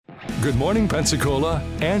Good morning, Pensacola.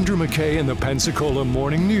 Andrew McKay in the Pensacola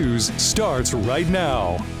Morning News starts right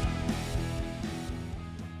now.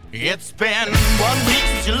 It's been 1 week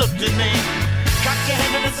since you looked at me. Cocked your head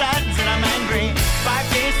to the side and said I'm angry. 5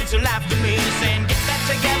 days since you laughed at me, saying get that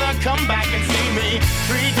together, come back and see me.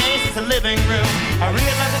 3 days since the living room. I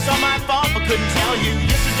realized it's all my fault but couldn't tell you.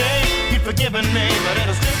 Yesterday you'd forgiven me, but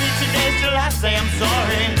it'll still be 2 days till I say I'm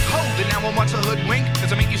sorry. Hold it, now I want to hoodwink. Does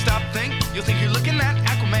it make you stop think? You'll think you're looking at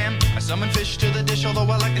Aquaman. I summon fish to the dish, although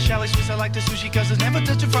I like the chalet Swiss, I like the sushi, cause it's never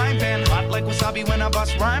touch a frying pan. Hot like wasabi when I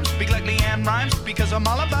bust rhymes, speak like Leanne Rhymes, because I'm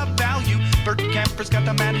all about value. Bert Camper's got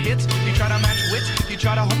the mad hits, you try to match wits, you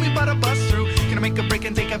try to hold me but I bust through. Can I make a break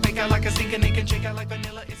and take a pick out like a sink and naked shake out like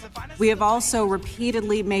vanilla? It's the finest. We have also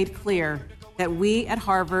repeatedly made clear that we at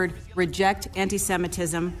Harvard reject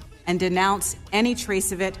anti-Semitism and denounce any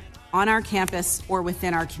trace of it on our campus or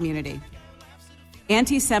within our community.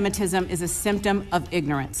 Anti-Semitism is a symptom of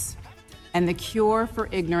ignorance, and the cure for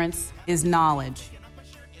ignorance is knowledge.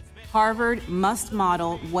 Harvard must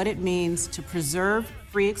model what it means to preserve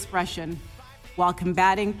free expression while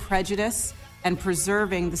combating prejudice and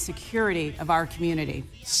preserving the security of our community.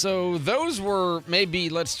 So those were maybe,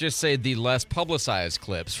 let's just say, the less publicized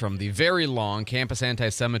clips from the very long campus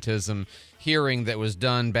anti-Semitism hearing that was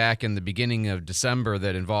done back in the beginning of December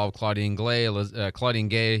that involved Claudine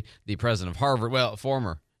Gay, the president of Harvard, well,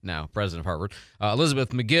 former now president of Harvard, Elizabeth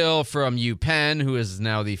McGill from UPenn, who is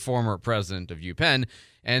now the former president of UPenn,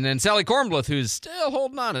 and then Sally Kornbluth, who's still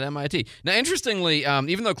holding on at MIT. Now, interestingly,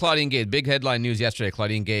 even though Claudine Gay, big headline news yesterday,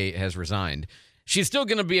 Claudine Gay has resigned, she's still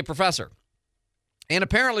going to be a professor and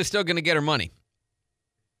apparently still going to get her money.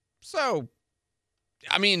 So,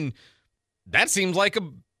 I mean, that seems like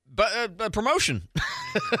a promotion.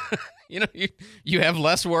 You have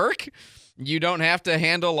less work. You don't have to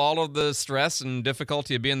handle all of the stress and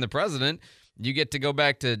difficulty of being the president. You get to go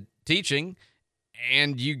back to teaching,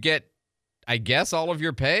 and you get, I guess, all of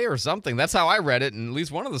your pay or something. That's how I read it in at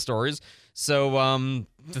least one of the stories. So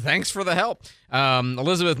thanks for the help.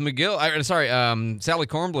 Elizabeth McGill, Sally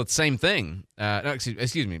Kornbluth, same thing.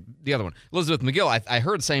 Excuse me, the other one. Elizabeth McGill, I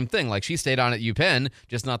heard same thing. Like, she stayed on at UPenn,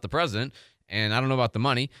 just not the president. And I don't know about the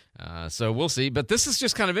money, so we'll see. But this is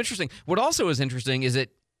just kind of interesting. What also is interesting is that,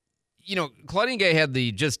 Claudine Gay had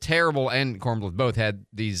the just terrible, and Kornbluth both had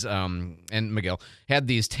these, and McGill, had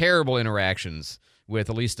these terrible interactions with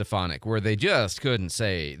Elise Stefanik, where they just couldn't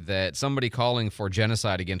say that somebody calling for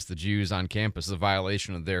genocide against the Jews on campus is a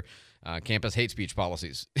violation of their campus hate speech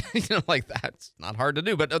policies. Like that's not hard to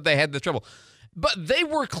do, but they had the trouble. But they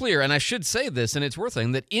were clear, and I should say this, and it's worth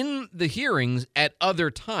saying, that in the hearings at other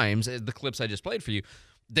times, the clips I just played for you,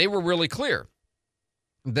 they were really clear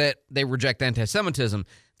that they reject anti-Semitism.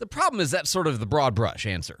 The problem is that's sort of the broad brush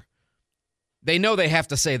answer. They know they have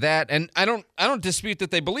to say that, and I don't dispute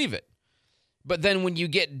that they believe it. But then when you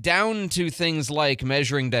get down to things like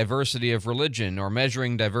measuring diversity of religion or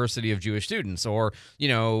measuring diversity of Jewish students or,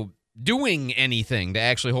 doing anything to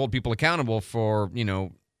actually hold people accountable for,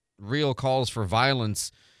 real calls for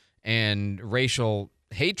violence and racial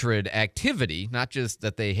hatred activity, not just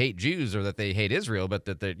that they hate Jews or that they hate Israel, but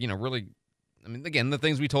that they, really, again, the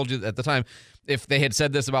things we told you at the time, if they had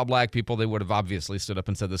said this about black people, they would have obviously stood up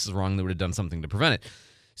and said this is wrong. They would have done something to prevent it.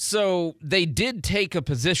 So they did take a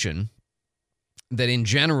position that in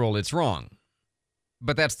general it's wrong.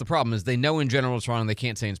 But that's the problem, is they know in general it's wrong and they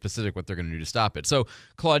can't say in specific what they're going to do to stop it. So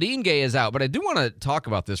Claudine Gay is out, but I do want to talk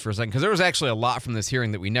about this for a second because there was actually a lot from this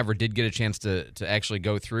hearing that we never did get a chance to actually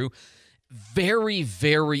go through. Very,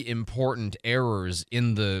 very important errors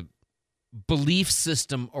in the belief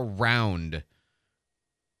system around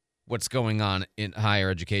what's going on in higher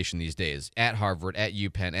education these days at Harvard, at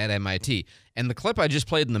UPenn, at MIT. And the clip I just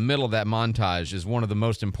played in the middle of that montage is one of the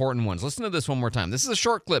most important ones. Listen to this one more time. This is a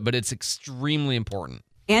short clip, but it's extremely important.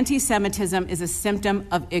 Anti-Semitism is a symptom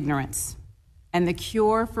of ignorance, and the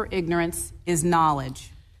cure for ignorance is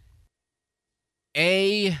knowledge.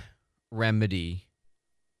 A remedy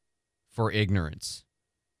for ignorance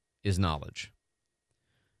is knowledge.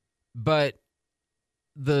 But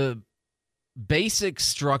the basic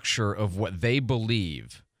structure of what they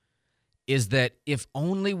believe is that if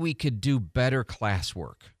only we could do better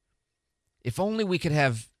classwork, if only we could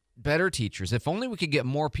have better teachers, if only we could get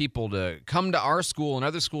more people to come to our school and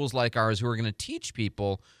other schools like ours who are going to teach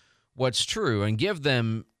people what's true and give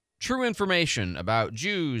them true information about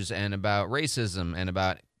Jews and about racism and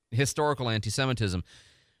about historical anti-Semitism,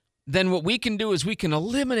 then what we can do is we can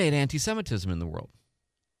eliminate anti-Semitism in the world.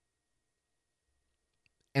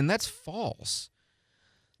 And that's false,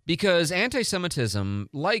 because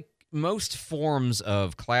anti-Semitism, like most forms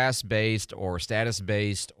of class-based or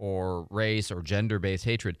status-based or race or gender-based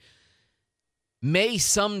hatred, may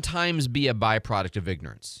sometimes be a byproduct of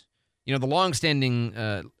ignorance. You know, the longstanding,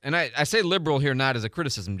 and I say liberal here not as a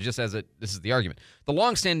criticism, just as this is the argument. The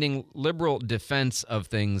longstanding liberal defense of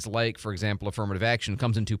things like, for example, affirmative action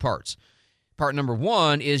comes in two parts. Part number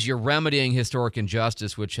one is you're remedying historic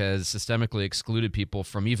injustice, which has systemically excluded people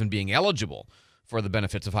from even being eligible for the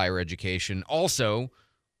benefits of higher education. Also,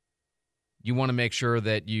 you want to make sure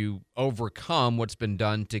that you overcome what's been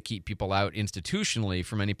done to keep people out institutionally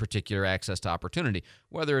from any particular access to opportunity,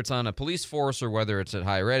 whether it's on a police force or whether it's at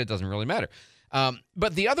higher ed, it doesn't really matter.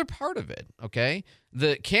 But the other part of it, okay,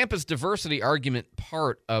 the campus diversity argument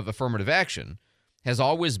part of affirmative action has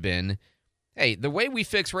always been, hey, the way we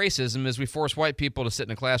fix racism is we force white people to sit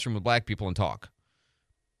in a classroom with black people and talk.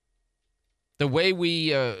 The way we,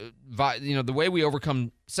 the way we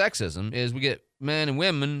overcome sexism is we get men and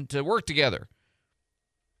women to work together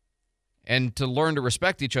and to learn to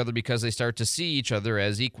respect each other because they start to see each other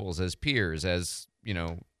as equals, as peers, as,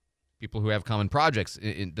 people who have common projects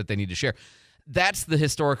that they need to share. That's the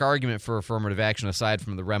historic argument for affirmative action, aside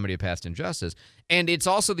from the remedy of past injustice. And it's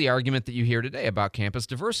also the argument that you hear today about campus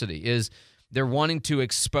diversity, is they're wanting to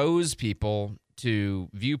expose people to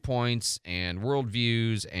viewpoints and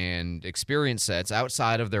worldviews and experience sets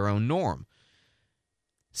outside of their own norm.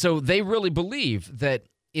 So they really believe that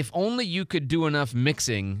if only you could do enough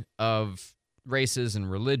mixing of races and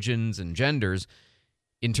religions and genders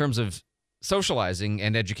in terms of socializing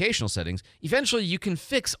and educational settings, eventually you can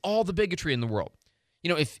fix all the bigotry in the world.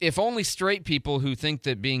 If only straight people who think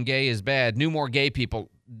that being gay is bad knew more gay people,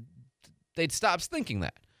 they'd stop thinking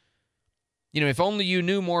that. If only you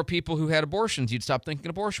knew more people who had abortions, you'd stop thinking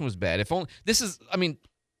abortion was bad. This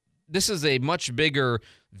is a much bigger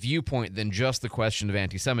viewpoint than just the question of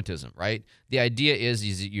anti-Semitism, right? The idea is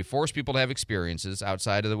that you force people to have experiences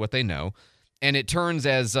outside of what they know, and it turns,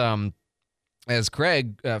 as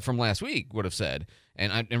Craig from last week would have said,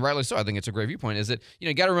 and rightly so, I think it's a great viewpoint, is that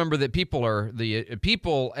you got to remember that people are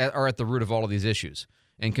at the root of all of these issues,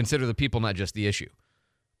 and consider the people, not just the issue.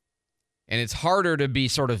 And it's harder to be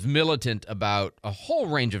sort of militant about a whole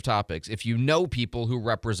range of topics if you know people who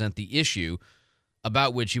represent the issue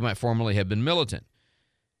about which you might formerly have been militant.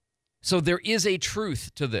 So there is a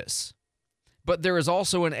truth to this, but there is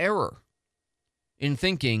also an error in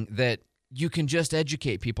thinking that you can just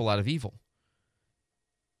educate people out of evil.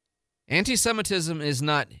 Anti-Semitism is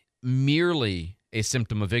not merely a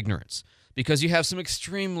symptom of ignorance, because you have some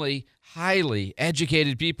extremely highly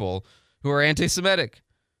educated people who are anti-Semitic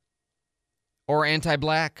or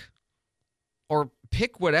anti-black, or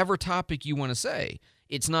pick whatever topic you want to say.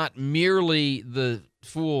 It's not merely the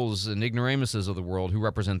fools and ignoramuses of the world who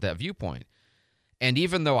represent that viewpoint. And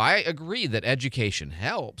even though I agree that education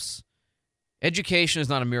helps, education is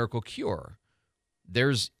not a miracle cure.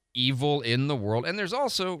 There's evil in the world, and there's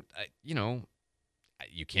also,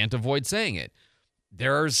 you can't avoid saying it,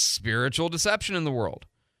 there's spiritual deception in the world,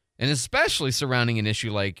 and especially surrounding an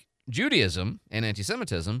issue like Judaism and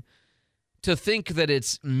anti-Semitism. To think that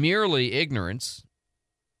it's merely ignorance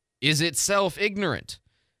is itself ignorant.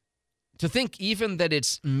 To think even that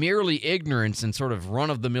it's merely ignorance and sort of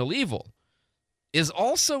run-of-the-mill evil is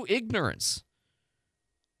also ignorance,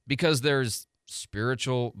 because there's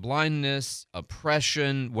spiritual blindness,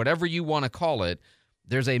 oppression, whatever you want to call it.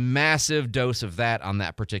 There's a massive dose of that on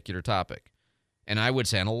that particular topic. And I would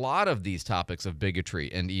say on a lot of these topics of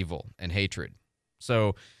bigotry and evil and hatred.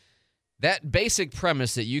 So that basic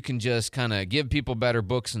premise that you can just kind of give people better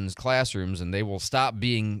books in classrooms and they will stop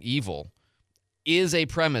being evil is a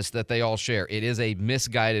premise that they all share. It is a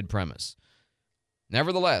misguided premise.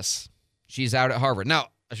 Nevertheless, she's out at Harvard. Now,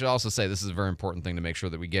 I should also say this is a very important thing to make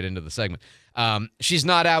sure that we get into the segment. She's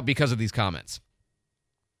not out because of these comments.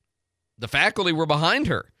 The faculty were behind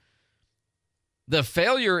her. The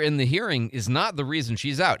failure in the hearing is not the reason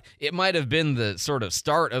she's out. It might have been the sort of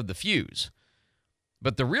start of the fuse.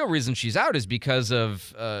 But the real reason she's out is because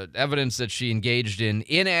of evidence that she engaged in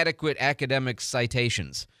inadequate academic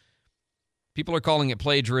citations. People are calling it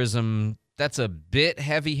plagiarism. That's a bit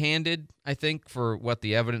heavy-handed, I think, for what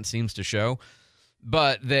the evidence seems to show.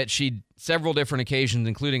 But that she, several different occasions,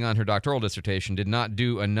 including on her doctoral dissertation, did not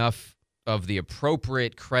do enough of the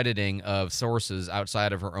appropriate crediting of sources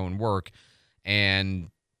outside of her own work.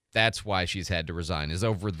 And that's why she's had to resign, is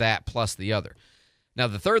over that plus the other. Now,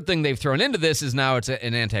 the third thing they've thrown into this is now it's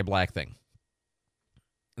an anti-black thing.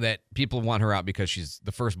 That people want her out because she's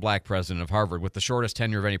the first black president of Harvard with the shortest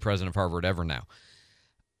tenure of any president of Harvard ever now.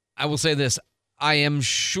 I will say this. I am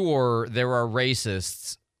sure there are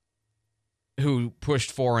racists who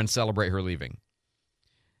pushed for and celebrate her leaving.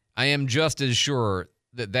 I am just as sure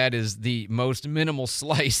that is the most minimal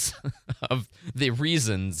slice of the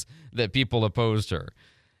reasons that people opposed her.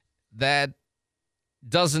 That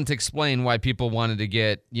doesn't explain why people wanted to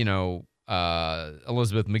get,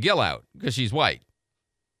 Elizabeth McGill out, because she's white.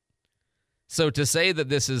 So to say that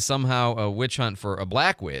this is somehow a witch hunt for a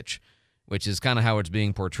black witch, which is kind of how it's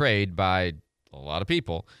being portrayed by a lot of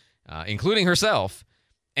people, including herself,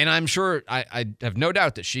 and I'm sure, I have no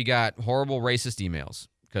doubt that she got horrible racist emails,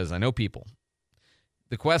 because I know people.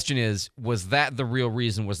 The question is, was that the real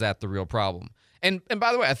reason? Was that the real problem? And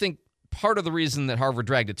by the way, I think part of the reason that Harvard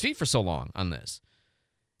dragged its feet for so long on this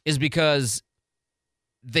is because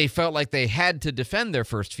they felt like they had to defend their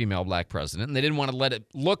first female black president, and they didn't want to let it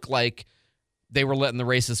look like they were letting the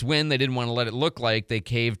racists win. They didn't want to let it look like they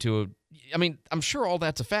caved to I'm sure all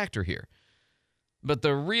that's a factor here. But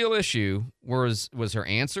the real issue was her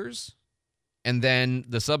answers, and then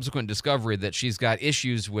the subsequent discovery that she's got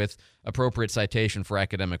issues with appropriate citation for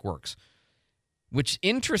academic works. Which,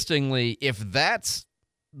 interestingly, if that's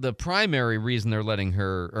the primary reason they're letting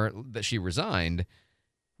her, or that she resigned,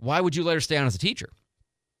 why would you let her stay on as a teacher?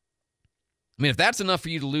 I mean, if that's enough for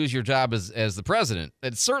you to lose your job as the president,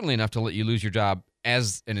 it's certainly enough to let you lose your job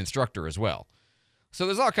as an instructor as well. So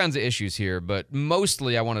there's all kinds of issues here, but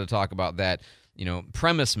mostly I wanted to talk about that,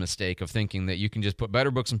 premise mistake of thinking that you can just put better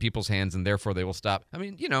books in people's hands and therefore they will stop. I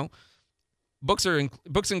mean, books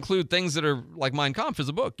include things that are like Mein Kampf is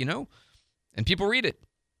a book, and people read it.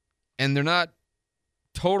 And they're not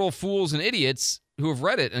total fools and idiots who have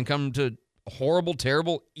read it and come to horrible,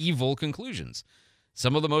 terrible, evil conclusions.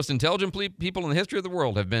 Some of the most intelligent people in the history of the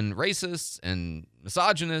world have been racists and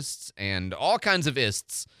misogynists and all kinds of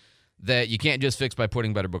ists that you can't just fix by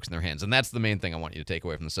putting better books in their hands. And that's the main thing I want you to take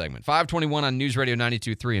away from the segment. 521 on News Radio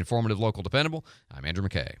 92.3, informative, local, dependable. I'm Andrew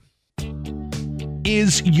McKay.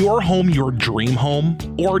 Is your home your dream home?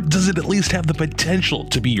 Or does it at least have the potential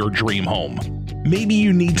to be your dream home? Maybe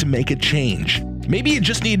you need to make a change. Maybe you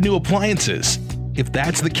just need new appliances. If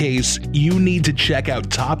that's the case, you need to check out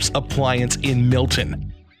Tops Appliance in Milton.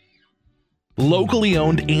 Locally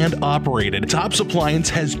owned and operated, Tops Appliance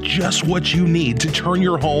has just what you need to turn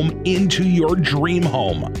your home into your dream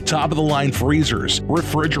home. Top-of-the-line freezers,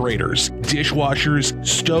 refrigerators, dishwashers,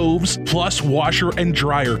 stoves, plus washer and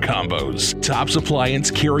dryer combos. Tops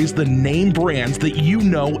Appliance carries the name brands that you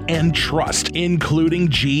know and trust, including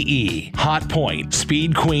GE, Hotpoint,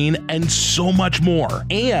 Speed Queen, and so much more.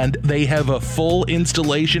 And they have a full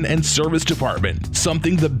installation and service department,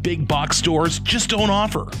 something the big box stores just don't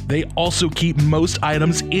offer. They also keep most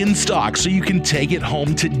items in stock so you can take it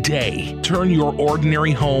home today. Turn your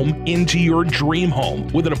ordinary home into your dream home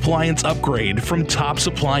with an appliance upgrade from Tops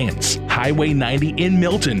Appliance. Highway 90 in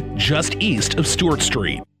Milton, just east of Stewart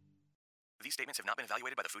Street. These statements have not been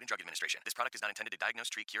evaluated by the Food and Drug Administration. This product is not intended to diagnose,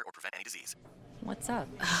 treat, cure, or prevent any disease. What's up?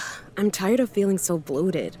 I'm tired of feeling so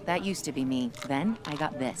bloated. That used to be me. Then I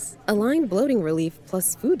got this. Align Bloating Relief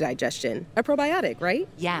plus food digestion. A probiotic, right?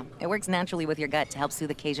 Yeah, it works naturally with your gut to help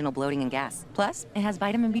soothe occasional bloating and gas. Plus, it has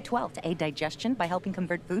vitamin B12 to aid digestion by helping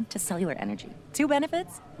convert food to cellular energy. 2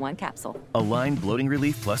 benefits, 1 capsule. Align Bloating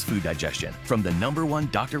Relief plus food digestion from the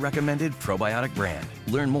 #1 doctor-recommended probiotic brand.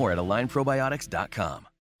 Learn more at alignprobiotics.com.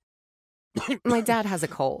 My dad has a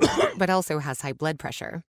cold, but also has high blood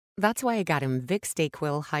pressure. That's why I got him Vicks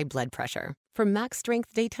DayQuil High Blood Pressure for max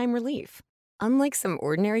strength daytime relief. Unlike some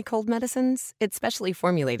ordinary cold medicines, it's specially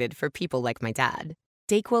formulated for people like my dad.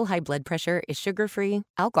 DayQuil High Blood Pressure is sugar-free,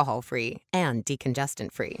 alcohol-free, and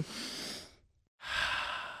decongestant-free.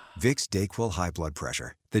 Vicks DayQuil High Blood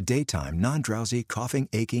Pressure. The daytime, non-drowsy, coughing,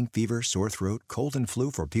 aching, fever, sore throat, cold, and flu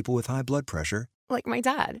for people with high blood pressure. Like my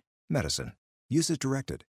dad. Medicine. Use as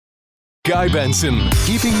directed. Guy Benson,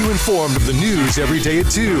 keeping you informed of the news every day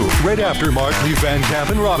at 2, right after Mark Lee Van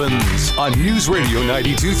Camp and Robbins on News Radio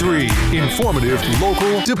 92.3. Informative,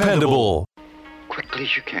 local, dependable. Quickly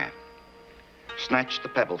as you can. Snatch the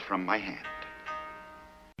pebble from my hand.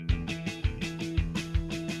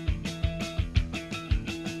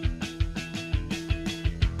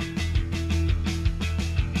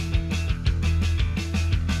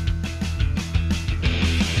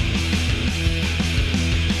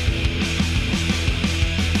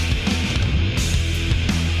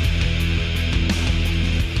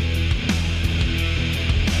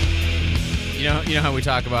 You know how we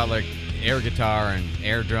talk about like air guitar and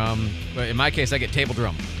air drum, but in my case, I get table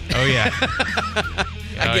drum. Oh yeah.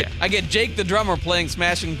 I get Jake the drummer playing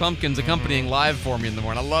Smashing Pumpkins, accompanying live for me in the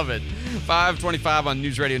morning. I love it. 525 on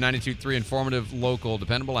News Radio 92.3, informative, local,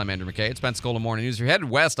 dependable. I'm Andrew McKay. It's Pensacola Morning News. You're headed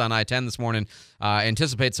west on I-10 this morning.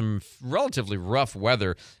 Anticipate some relatively rough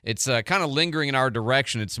weather. It's kind of lingering in our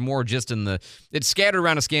direction. It's more just it's scattered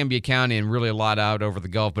around Escambia County and really a lot out over the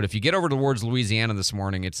Gulf. But if you get over towards Louisiana this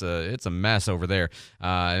morning, it's a mess over there.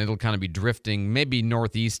 And it'll kind of be drifting maybe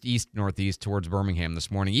east-northeast towards Birmingham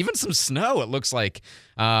this morning. Even some snow, it looks like,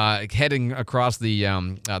 heading across the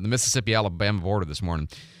Mississippi-Alabama border this morning.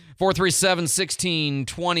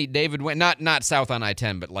 437-1620, David Wayne, not south on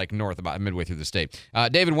I-10, but like north, about midway through the state.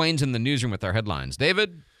 David Wayne's in the newsroom with our headlines.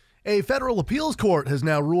 David? A federal appeals court has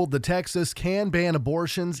now ruled that Texas can ban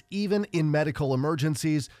abortions even in medical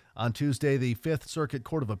emergencies. On Tuesday, the Fifth Circuit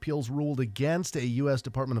Court of Appeals ruled against a U.S.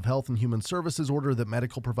 Department of Health and Human Services order that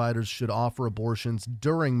medical providers should offer abortions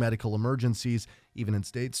during medical emergencies, even in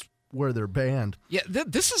states where they're banned. Yeah,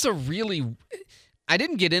 this is a really... I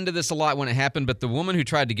didn't get into this a lot when it happened, but the woman who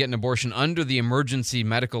tried to get an abortion under the emergency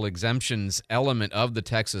medical exemptions element of the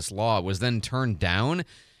Texas law was then turned down.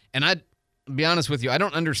 And I'd be honest with you, I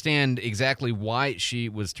don't understand exactly why she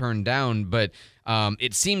was turned down, but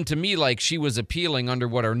it seemed to me like she was appealing under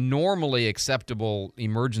what are normally acceptable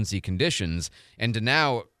emergency conditions. And to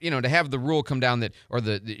now, to have the rule come down that, or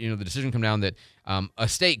the decision come down that a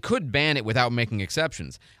state could ban it without making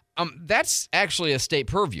exceptions. That's actually a state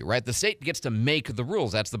purview, right? The state gets to make the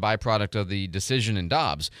rules. That's the byproduct of the decision in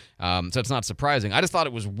Dobbs. So it's not surprising. I just thought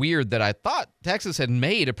it was weird that I thought Texas had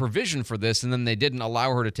made a provision for this, and then they didn't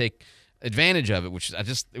allow her to take advantage of it,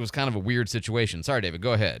 it was kind of a weird situation. Sorry, David,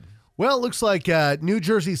 go ahead. Well, it looks like New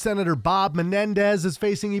Jersey Senator Bob Menendez is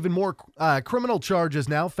facing even more criminal charges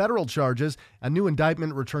now, federal charges. A new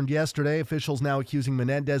indictment returned yesterday. Officials now accusing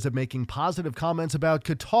Menendez of making positive comments about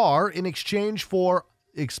Qatar in exchange for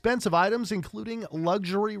expensive items, including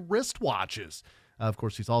luxury wristwatches. Of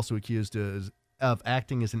course, he's also accused of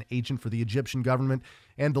acting as an agent for the Egyptian government.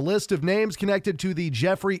 And the list of names connected to the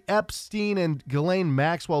Jeffrey Epstein and Ghislaine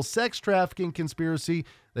Maxwell sex trafficking conspiracy,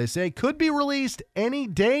 they say, could be released any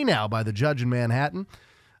day now by the judge in Manhattan.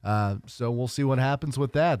 So we'll see what happens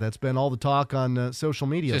with that. That's been all the talk on social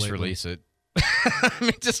media Just lately. Release it. I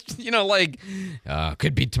mean,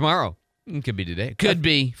 could be tomorrow. It could be today. Could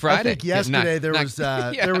be Friday. I think yesterday there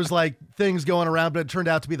was like things going around, but it turned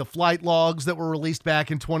out to be the flight logs that were released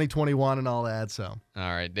back in 2021 and all that. So, all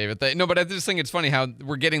right, David. But I just think it's funny how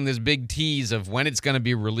we're getting this big tease of when it's going to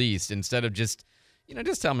be released instead of just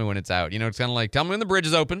tell me when it's out. It's kind of like, tell me when the bridge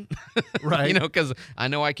is open. Right. Because I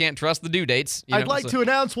know I can't trust the due dates. I'd like to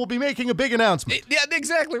announce we'll be making a big announcement. Yeah,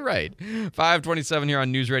 exactly right. 527 here on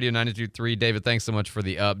News Radio 92.3. David, thanks so much for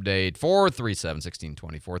the update.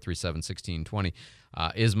 437-1620. 437-1620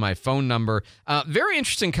 is my phone number. Very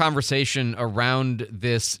interesting conversation around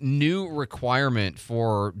this new requirement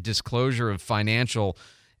for disclosure of financial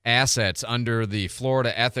assets under the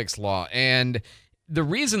Florida ethics law. And the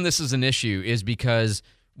reason this is an issue is because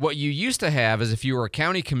what you used to have is if you were a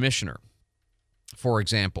county commissioner, for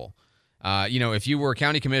example, if you were a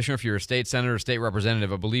county commissioner, if you're a state senator, state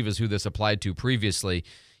representative, I believe is who this applied to previously,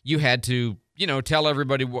 you had to, tell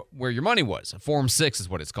everybody where your money was. Form 6 is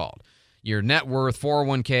what it's called. Your net worth,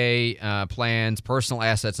 401k plans, personal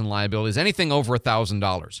assets and liabilities, anything over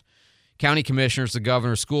 $1,000. County commissioners, the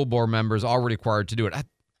governor, school board members, all required to do it.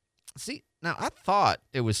 Now, I thought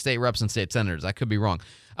it was state reps and state senators. I could be wrong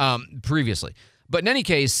previously. But in any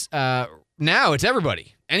case, now it's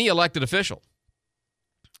everybody, any elected official,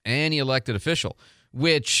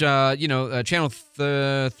 which, Channel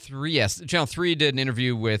 3 did an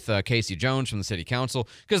interview with Casey Jones from the city council.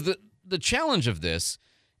 Because the challenge of this,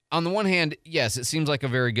 on the one hand, yes, it seems like a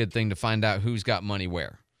very good thing to find out who's got money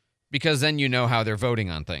where. Because then you know how they're voting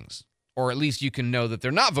on things. Or at least you can know that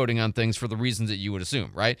they're not voting on things for the reasons that you would assume,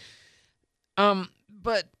 right?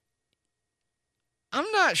 But I'm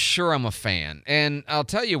not sure I'm a fan, and I'll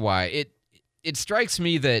tell you why. It strikes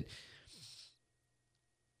me that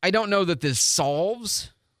I don't know that this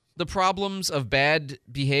solves the problems of bad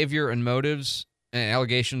behavior and motives and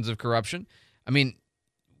allegations of corruption. I mean,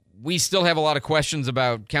 we still have a lot of questions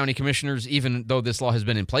about county commissioners, even though this law has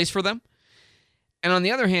been in place for them. And on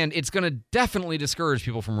the other hand, it's going to definitely discourage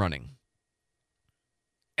people from running.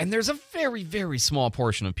 And there's a very, very small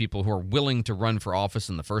portion of people who are willing to run for office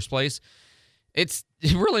in the first place. It's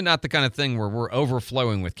really not the kind of thing where we're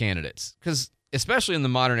overflowing with candidates. Because especially in the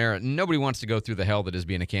modern era, nobody wants to go through the hell that is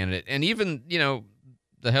being a candidate. And even,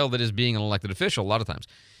 the hell that is being an elected official a lot of times.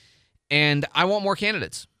 And I want more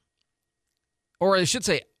candidates. Or I should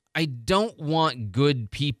say, I don't want good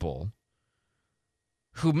people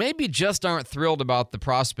who maybe just aren't thrilled about the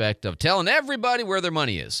prospect of telling everybody where their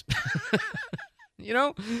money is.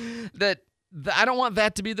 That I don't want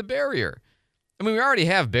that to be the barrier. I mean, we already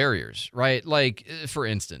have barriers, right? Like, for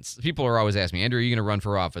instance, people are always asking me, Andrew, are you going to run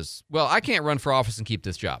for office? Well, I can't run for office and keep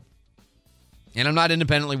this job. And I'm not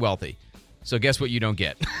independently wealthy. So guess what you don't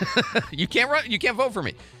get? You can't vote for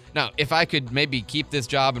me. Now, if I could maybe keep this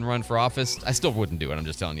job and run for office, I still wouldn't do it. I'm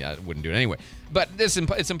just telling you, I wouldn't do it anyway. But it's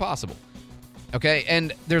impossible. Okay?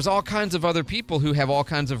 And there's all kinds of other people who have all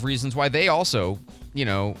kinds of reasons why they also,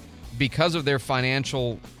 because of their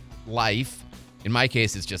financial life, in my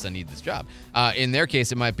case, it's just I need this job. In their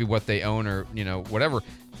case, it might be what they own or, whatever.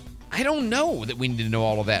 I don't know that we need to know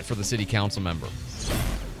all of that for the city council member.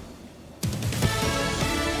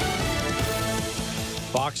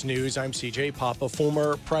 Fox News, I'm CJ Papa.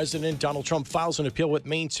 Former President Donald Trump files an appeal with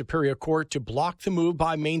Maine Superior Court to block the move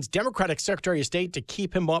by Maine's Democratic Secretary of State to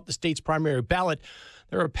keep him off the state's primary ballot.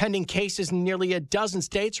 There are pending cases in nearly a dozen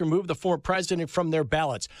states remove the former president from their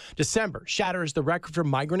ballots. December shatters the record for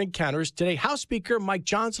migrant encounters. Today, House Speaker Mike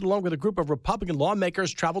Johnson, along with a group of Republican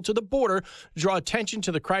lawmakers, traveled to the border to draw attention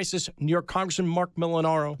to the crisis. New York Congressman Mark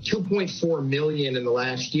Molinaro. 2.4 million in the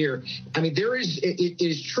last year. I mean, it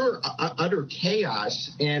is true utter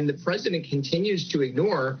chaos, and the president continues to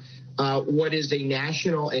ignore what is a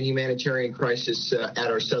national and humanitarian crisis at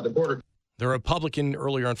our southern border. The Republican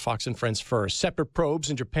earlier on Fox and Friends First. Separate probes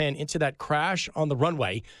in Japan into that crash on the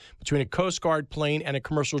runway between a Coast Guard plane and a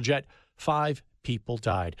commercial jet. 5 people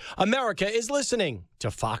died. America is listening to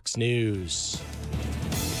Fox News.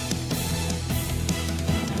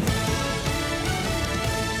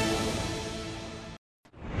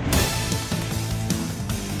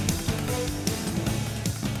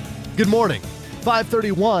 Good morning.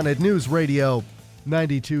 5:31 at News Radio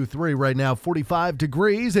 92.3 right now, 45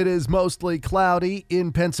 degrees. It is mostly cloudy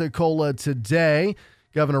in Pensacola today.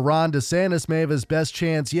 Governor Ron DeSantis may have his best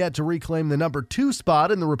chance yet to reclaim the number 2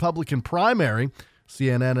 spot in the Republican primary.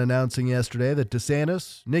 CNN announcing yesterday that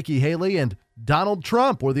DeSantis, Nikki Haley, and Donald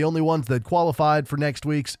Trump were the only ones that qualified for next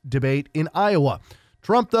week's debate in Iowa.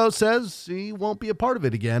 Trump, though, says he won't be a part of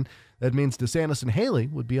it again. That means DeSantis and Haley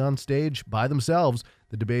would be on stage by themselves.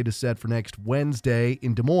 The debate is set for next Wednesday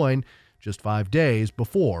in Des Moines, just 5 days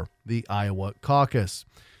before the Iowa caucus.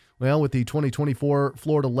 Well, with the 2024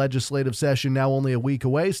 Florida legislative session now only a week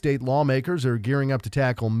away, state lawmakers are gearing up to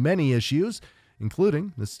tackle many issues,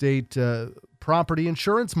 including the state property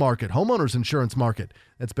insurance market, homeowners insurance market.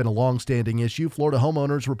 That's been a long-standing issue. Florida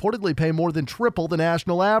homeowners reportedly pay more than triple the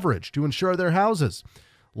national average to insure their houses.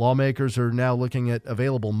 Lawmakers are now looking at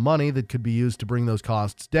available money that could be used to bring those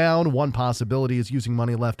costs down. One possibility is using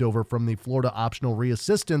money left over from the Florida Optional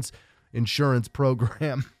Reassistance Insurance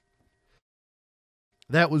Program.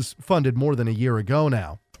 That was funded more than a year ago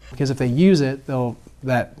now. Because if they use it, they'll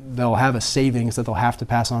have a savings that they'll have to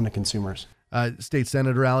pass on to consumers. State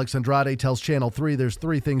Senator Alex Andrade tells Channel 3 there's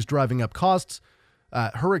 3 things driving up costs: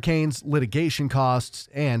 hurricanes, litigation costs,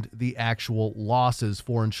 and the actual losses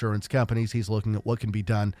for insurance companies. He's looking at what can be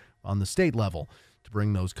done on the state level to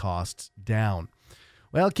bring those costs down.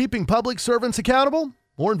 Well, keeping public servants accountable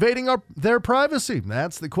or invading their privacy?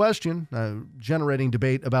 That's the question, generating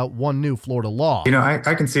debate about one new Florida law.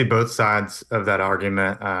 I can see both sides of that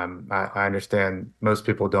argument. I understand most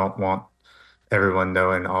people don't want everyone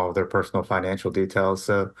knowing all of their personal financial details.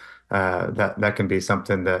 So that can be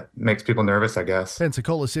something that makes people nervous, I guess.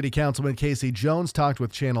 Pensacola City Councilman Casey Jones talked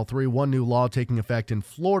with Channel 3. One new law taking effect in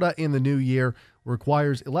Florida in the new year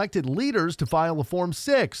requires elected leaders to file a Form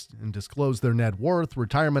 6 and disclose their net worth,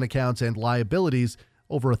 retirement accounts, and liabilities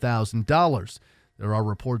over $1,000. There are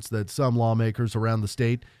reports that some lawmakers around the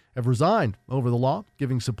state have resigned over the law,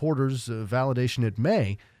 giving supporters validation it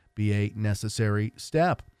may be a necessary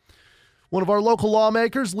step. One of our local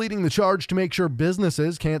lawmakers leading the charge to make sure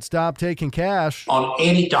businesses can't stop taking cash. On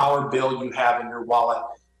any dollar bill you have in your wallet,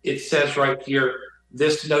 it says right here,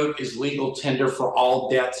 this note is legal tender for all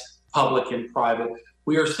debts, public and private.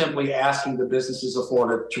 We are simply asking the businesses of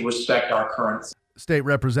Florida to respect our currency. State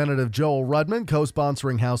Representative Joel Rudman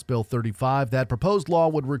co-sponsoring House Bill 35. That proposed law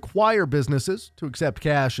would require businesses to accept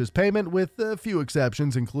cash as payment, with a few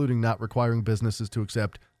exceptions, including not requiring businesses to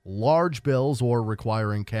accept large bills or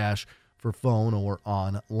requiring cash for phone or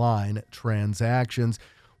online transactions.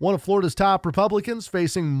 One of Florida's top Republicans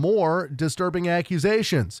facing more disturbing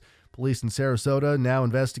accusations. Police in Sarasota now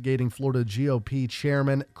investigating Florida GOP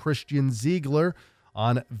Chairman Christian Ziegler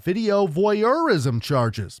on video voyeurism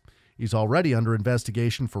charges. He's already under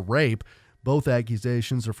investigation for rape. Both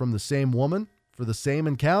accusations are from the same woman for the same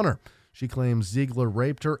encounter. She claims Ziegler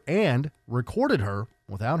raped her and recorded her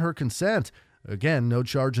without her consent. Again, no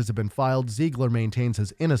charges have been filed. Ziegler maintains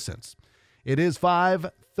his innocence. It is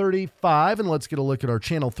 5:35, and let's get a look at our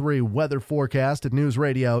Channel 3 weather forecast at News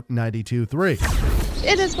Radio 92.3.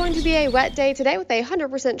 It is going to be a wet day today with a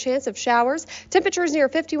 100% chance of showers. Temperatures near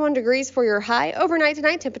 51 degrees for your high. Overnight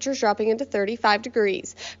tonight, temperatures dropping into 35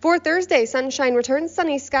 degrees. For Thursday, sunshine returns,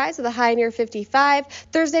 sunny skies with a high near 55.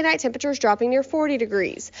 Thursday night, temperatures dropping near 40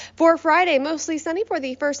 degrees. For Friday, mostly sunny for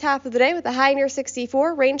the first half of the day with a high near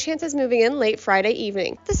 64. Rain chances moving in late Friday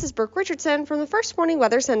evening. This is Brooke Richardson from the First Warning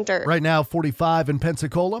Weather Center. Right now, 45 in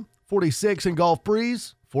Pensacola, 46 in Gulf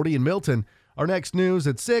Breeze, 40 in Milton. Our next news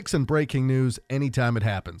at 6 and breaking news anytime it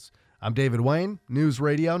happens. I'm David Wayne, News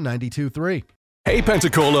Radio 92.3. Hey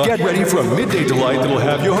Pensacola, get ready for a midday delight that'll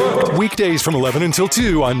have you hooked. Weekdays from 11 until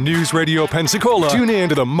 2 on News Radio Pensacola. Tune in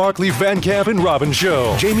to the Markley, Van Camp, and Robbins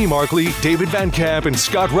Show. Jamie Markley, David Van Camp, and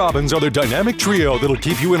Scott Robbins are their dynamic trio that'll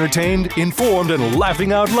keep you entertained, informed, and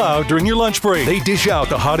laughing out loud during your lunch break. They dish out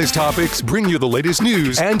the hottest topics, bring you the latest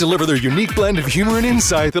news, and deliver their unique blend of humor and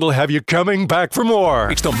insight that'll have you coming back for more.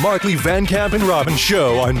 It's the Markley, Van Camp, and Robbins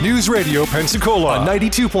Show on News Radio Pensacola on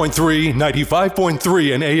 92.3,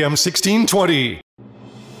 95.3, and AM 1620.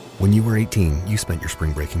 When you were 18, you spent your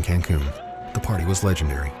spring break in Cancun. The party was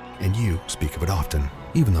legendary, and you speak of it often,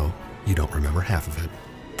 even though you don't remember half of it.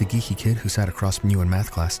 The geeky kid who sat across from you in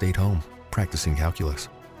math class stayed home, practicing calculus.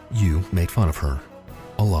 You made fun of her.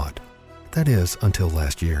 A lot. That is, until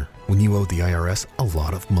last year, when you owed the IRS a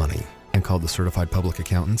lot of money and called the certified public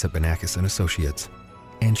accountants at Banakis & Associates.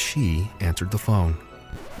 And she answered the phone.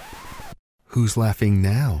 Who's laughing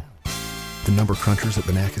now? The number crunchers at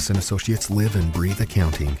Banakis & Associates live and breathe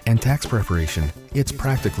accounting and tax preparation. It's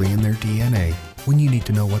practically in their DNA. When you need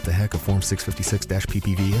to know what the heck a Form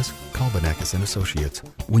 656-PPV is, call Banakis & Associates.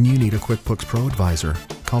 When you need a QuickBooks Pro advisor,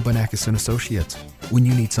 call Banakis & Associates. When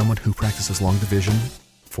you need someone who practices long division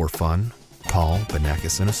for fun, call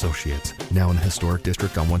Banakis & Associates. Now in the historic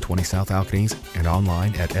district on 120 South Alcanese and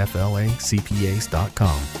online at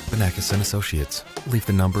flacpas.com. Banakis & Associates. Leave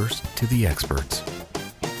the numbers to the experts.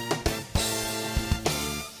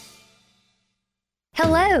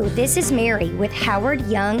 Hello, this is Mary with Howard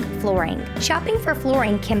Young Flooring. Shopping for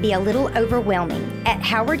flooring can be a little overwhelming. At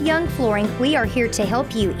Howard Young Flooring, we are here to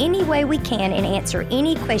help you any way we can and answer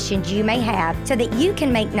any questions you may have so that you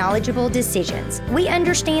can make knowledgeable decisions. We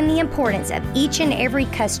understand the importance of each and every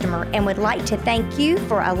customer and would like to thank you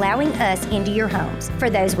for allowing us into your homes. For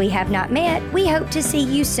those we have not met, we hope to see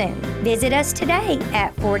you soon. Visit us today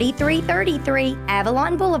at 4333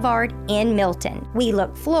 Avalon Boulevard in Milton. We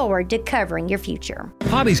look forward to covering your future.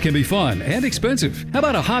 Hobbies can be fun and expensive. How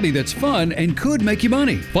about a hobby that's fun and could make you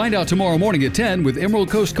money? Find out tomorrow morning at 10 with Emerald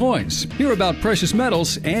Coast Coins. Hear about precious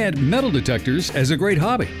metals and metal detectors as a great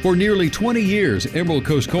hobby. For nearly 20 years, Emerald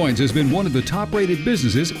Coast Coins has been one of the top-rated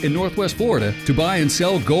businesses in Northwest Florida to buy and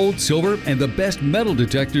sell gold, silver, and the best metal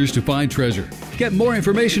detectors to find treasure. Get more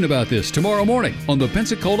information about this tomorrow morning on the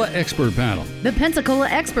Pensacola Expert Panel. The Pensacola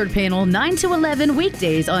Expert Panel, 9 to 11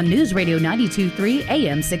 weekdays on News Radio 92.3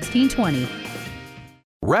 AM 1620.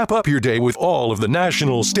 Wrap up your day with all of the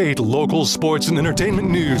national, state, local, sports, and entertainment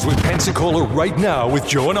news with Pensacola Right Now with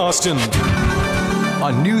Joe and Austin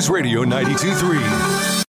on News Radio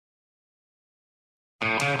 92.3.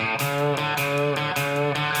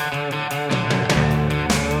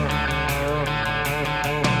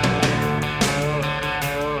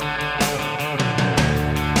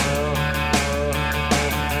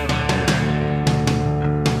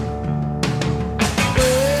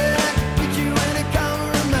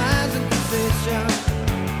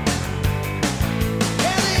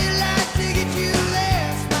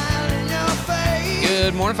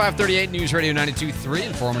 Good morning, 538 News Radio 92.3,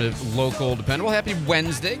 informative, local, dependable. Happy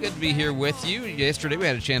Wednesday. Good to be here with you. Yesterday we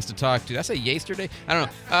had a chance to talk to, did I say yesterday? I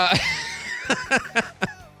don't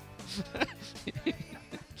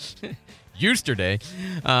know. Yesterday.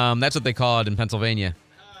 That's what they call it in Pennsylvania.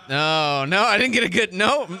 No, I didn't get a good,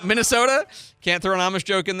 no, Minnesota? Can't throw an Amish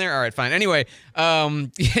joke in there? All right, fine. Anyway, now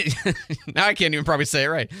I can't even probably say it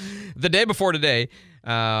right. The day before today,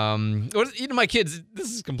 my kids,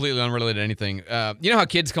 this is completely unrelated to anything. You know how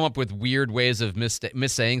kids come up with weird ways of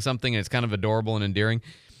missaying something and it's kind of adorable and endearing?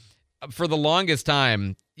 For the longest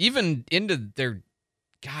time, even into their,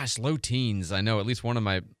 low teens, I know at least one of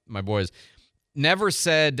my boys never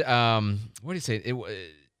said, what do you say?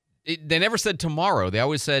 They never said tomorrow. They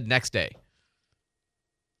always said next day.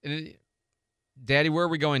 Daddy, where are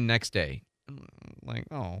we going next day? I'm like,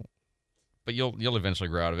 oh, but you'll eventually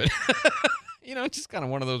grow out of it. You know, it's just kind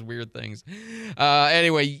of one of those weird things.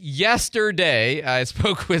 Anyway, yesterday I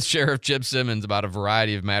spoke with Sheriff Chip Simmons about a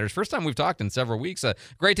variety of matters. First time we've talked in several weeks.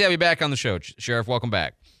 Great to have you back on the show, Sheriff. Welcome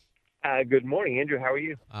back. Good morning, Andrew. How are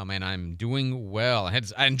you? Oh man, I'm doing well.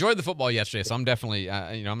 I enjoyed the football yesterday, so I'm definitely,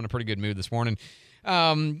 I'm in a pretty good mood this morning.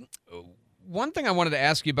 One thing I wanted to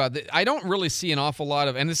ask you about, I don't really see an awful lot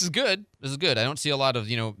of, and this is good. This is good. I don't see a lot of,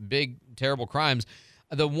 big, terrible crimes.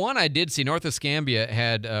 The one I did see, North Escambia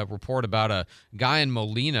had a report about a guy in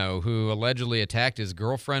Molino who allegedly attacked his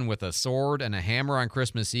girlfriend with a sword and a hammer on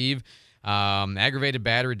Christmas Eve. Aggravated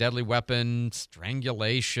battery, deadly weapon,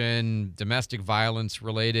 strangulation, domestic violence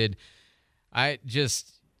related. I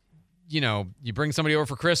just, you bring somebody over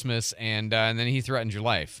for Christmas and then he threatens your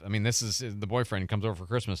life. I mean, this is the boyfriend comes over for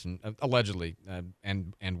Christmas and allegedly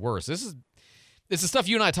and worse. This is stuff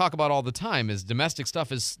you and I talk about all the time. Is domestic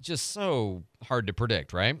stuff is just so hard to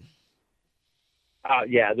predict, right?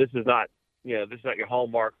 Yeah, this is not your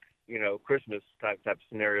Hallmark, Christmas type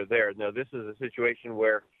scenario there. No, this is a situation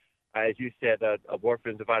where, as you said, a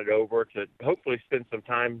boyfriend's invited over to hopefully spend some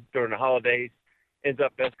time during the holidays, ends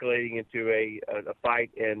up escalating into a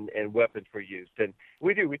fight and weapons were used. And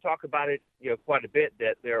we talk about it, quite a bit,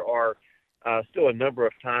 that there are still a number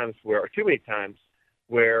of times or too many times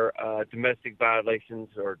where domestic violations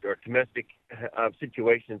or domestic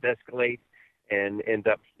situations escalate and end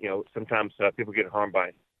up, sometimes people get harmed by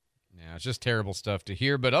it. Yeah, it's just terrible stuff to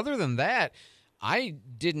hear. But other than that, I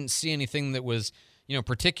didn't see anything that was,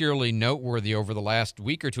 particularly noteworthy over the last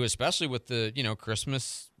week or two, especially with the,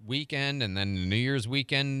 Christmas weekend and then New Year's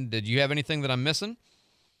weekend. Did you have anything that I'm missing?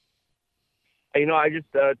 I just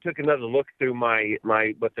took another look through my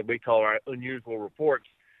what we call our unusual reports.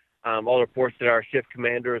 All the reports that our shift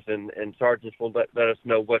commanders and sergeants will let us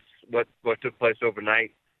know what took place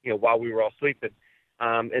overnight, while we were all sleeping.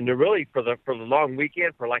 And they're really for the long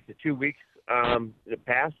weekend, for like the 2 weeks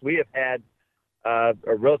past, we have had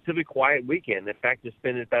a relatively quiet weekend. In fact, it's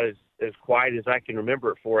been about as quiet as I can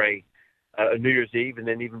remember for a New Year's Eve, and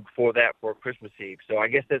then even before that for Christmas Eve. So I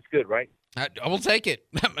guess that's good, right? I will take it.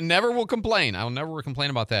 Never will complain. I'll never complain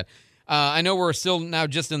about that. I know we're still now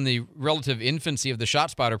just in the relative infancy of the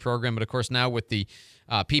ShotSpotter program, but of course now with the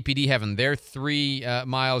PPD having their 3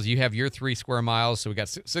 miles, you have your 3 square miles, so we got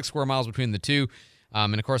 6 square miles between the two.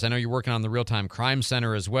 And of course, I know you're working on the Real-Time Crime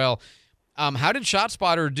Center as well. How did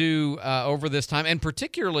ShotSpotter do over this time, and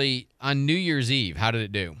particularly on New Year's Eve? How did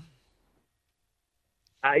it do?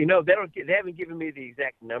 They haven't given me the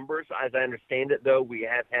exact numbers. As I understand it, though, we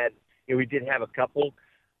have had, we did have a couple,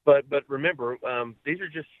 but remember, these are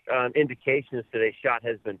just indications that a shot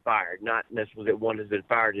has been fired, not necessarily that one has been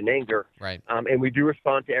fired in anger. Right. And we do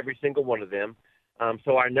respond to every single one of them.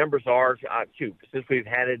 So our numbers are, since we've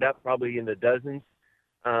had it up, probably in the dozens.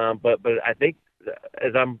 But I think,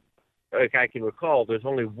 as I can recall, there's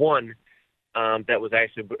only one that was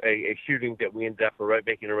actually a shooting that we ended up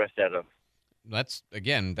making an arrest out of. That's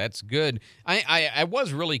good. I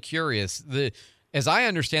was really curious. As I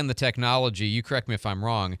understand the technology, you correct me if I'm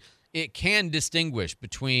wrong, it can distinguish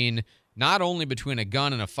between not only between a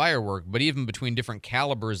gun and a firework, but even between different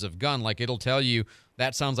calibers of gun. Like it'll tell you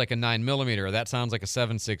that sounds like a 9mm or that sounds like a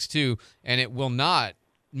 7.62, and it will not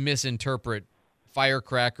misinterpret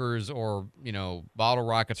firecrackers or, bottle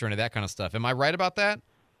rockets or any of that kind of stuff. Am I right about that?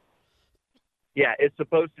 Yeah, it's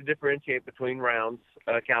supposed to differentiate between rounds,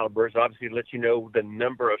 calibers, obviously let you know the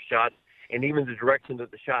number of shots and even the direction that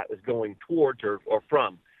the shot is going towards or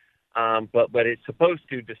from. But it's supposed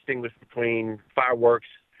to distinguish between fireworks,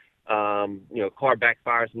 car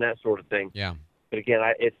backfires and that sort of thing. Yeah. But again,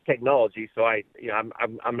 it's technology, so I'm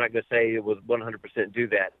not going to say it will 100% do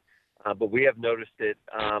that. But we have noticed it.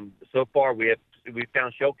 So far, we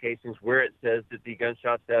found shell casings where it says that the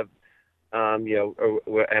gunshots have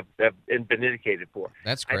been indicated for.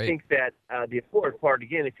 That's great. I think that the important part,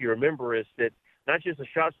 again, if you remember, is that not just the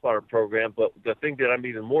ShotSpotter program, but the thing that I'm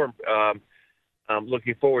even more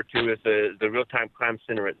looking forward to is the Real-Time Crime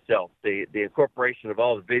Center itself. The incorporation of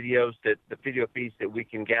all the videos, the video feeds that we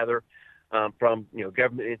can gather from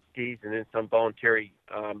government entities and then some voluntary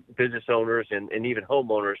business owners and even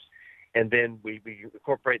homeowners, and then we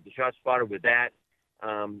incorporate the ShotSpotter with that.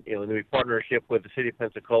 And then we partnership with the city of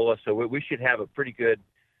Pensacola, so we should have a pretty good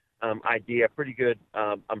idea, pretty good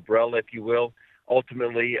umbrella, if you will,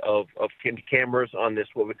 ultimately of cameras on this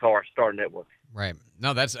what we call our STAR network. Right.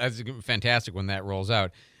 No, that's fantastic when that rolls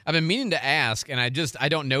out. I've been meaning to ask, and I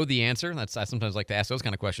don't know the answer. I sometimes like to ask those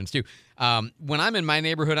kind of questions too. When I'm in my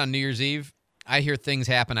neighborhood on New Year's Eve, I hear things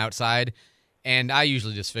happen outside, and I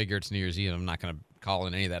usually just figure it's New Year's Eve. I'm not going to call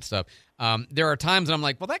in any of that stuff. There are times that I'm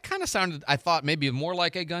like, well, that kind of sounded, I thought maybe more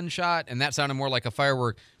like a gunshot, and that sounded more like a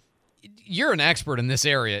firework. You're an expert in this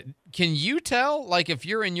area. Can you tell, like, if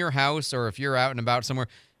you're in your house or if you're out and about somewhere,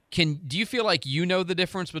 do you feel like you know the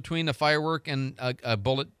difference between a firework and a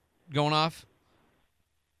bullet going off?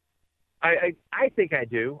 I think I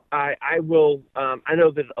do. I will. I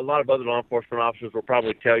know that a lot of other law enforcement officers will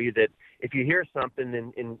probably tell you that if you hear something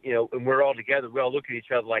and and we're all together, we all look at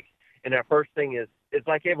each other like, and our first thing is, it's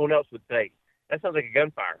like everyone else would say, that sounds like a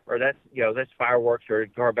gunfire, or that's fireworks or a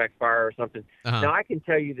car backfire or something. Uh-huh. Now I can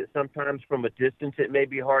tell you that sometimes from a distance it may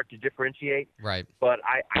be hard to differentiate. Right. But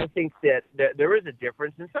I think that there is a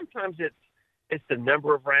difference, and sometimes it's the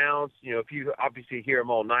number of rounds. If you obviously hear them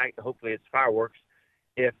all night, hopefully it's fireworks.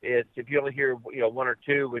 If you only hear one or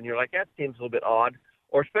two, and you're like, that seems a little bit odd,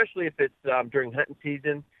 or especially if it's during hunting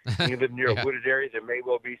season, and you live near a wooded area, there may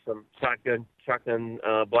well be some shotgun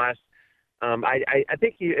blasts. I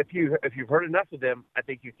think if you've heard enough of them, I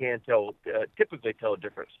think you can typically tell a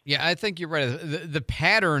difference. Yeah, I think you're right. The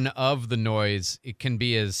pattern of the noise, it can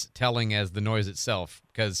be as telling as the noise itself,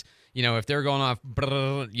 because if they're going off,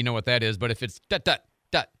 you know what that is. But if it's dut dut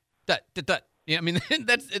dut dut dut dut,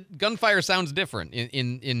 gunfire sounds different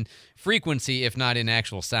in frequency, if not in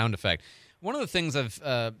actual sound effect. One of the things I've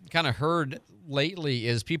kind of heard lately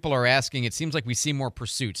is people are asking. It seems like we see more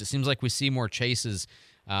pursuits. It seems like we see more chases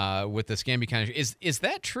with the Scamby kind of. Is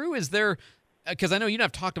that true? Is there? Because I know you and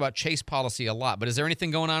I've talked about chase policy a lot, but is there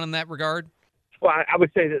anything going on in that regard? Well, I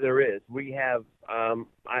would say that there is. We have.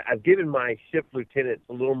 I've given my shift lieutenants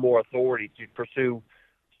a little more authority to pursue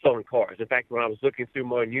stolen cars. In fact, when I was looking through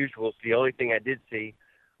my unusuals, the only thing I did see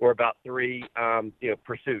were about 3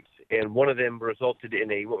 pursuits, and one of them resulted in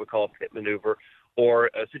what we call a pit maneuver, or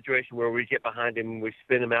a situation where we get behind him and we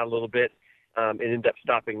spin him out a little bit, and end up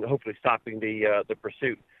hopefully stopping the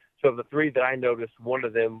pursuit. So of the 3 that I noticed, one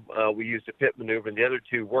of them we used a pit maneuver, and the other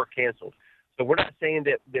 2 were canceled. So we're not saying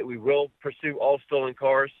that we will pursue all stolen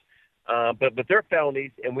cars, but they're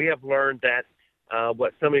felonies, and we have learned that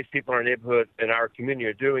what some of these people in our neighborhood and our community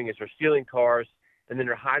are doing is they're stealing cars, and then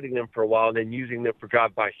they're hiding them for a while and then using them for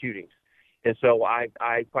drive-by shootings. And so I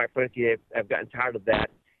quite frankly, have gotten tired of that.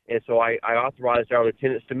 And so I authorized our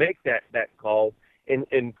lieutenants to make that call,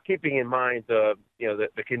 in keeping in mind the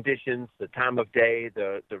conditions, the time of day,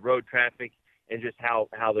 the road traffic, and just how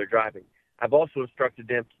they're driving. I've also instructed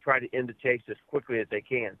them to try to end the chase as quickly as they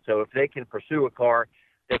can. So if they can pursue a car,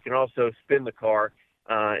 they can also spin the car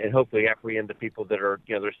and hopefully apprehend the people that are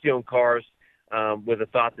they're stealing cars with the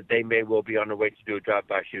thought that they may well be on their way to do a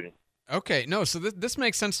drive-by shooting. Okay, no, so this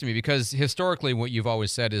makes sense to me, because historically what you've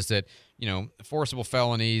always said is that, forcible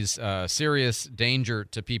felonies, serious danger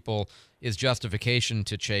to people is justification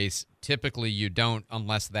to chase. Typically you don't,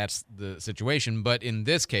 unless that's the situation. But in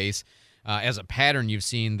this case, as a pattern, you've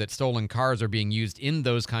seen that stolen cars are being used in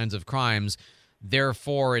those kinds of crimes.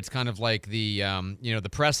 Therefore, it's kind of like the, the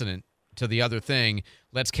precedent to the other thing.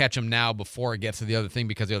 Let's catch them now before it gets to the other thing,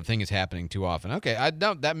 because the other thing is happening too often. Okay,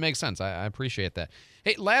 that makes sense. I appreciate that.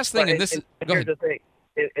 Hey, last thing, here's the thing,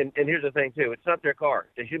 and here's the thing too. It's not their car.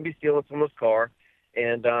 They shouldn't be stealing someone's car.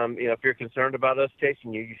 And if you're concerned about us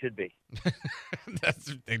chasing you, you should be.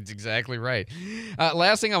 That's exactly right.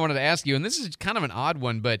 Last thing I wanted to ask you, and this is kind of an odd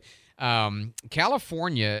one, but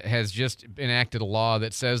California has just enacted a law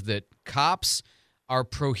that says that cops are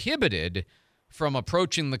prohibited from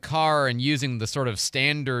approaching the car and using the sort of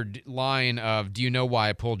standard line of, do you know why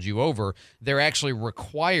I pulled you over? They're actually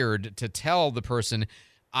required to tell the person,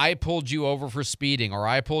 I pulled you over for speeding, or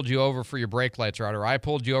I pulled you over for your brake lights are out, or I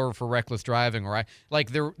pulled you over for reckless driving, or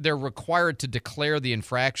they're required to declare the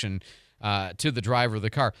infraction to the driver of the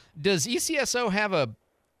car. Does ECSO have a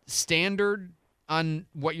standard on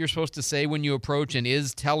what you're supposed to say when you approach, and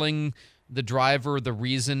is telling the driver the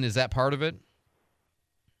reason, is that part of it?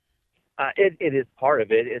 It is part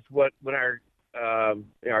of it. It's when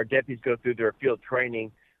our deputies go through their field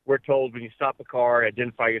training, we're told when you stop a car,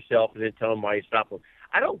 identify yourself and then tell them why you stopped them.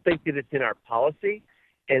 I don't think that it's in our policy,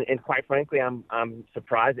 and quite frankly, I'm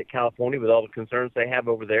surprised at California, with all the concerns they have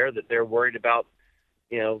over there, that they're worried about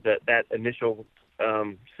that initial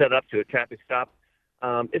setup to a traffic stop.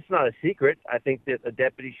 It's not a secret. I think that a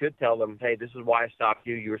deputy should tell them, hey, this is why I stopped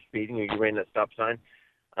you. You were speeding, or you ran that stop sign.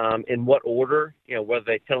 In what order, whether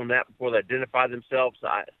they tell them that before they identify themselves,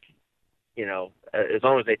 as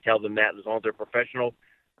long as they tell them that, as long as they're professional,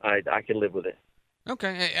 I can live with it.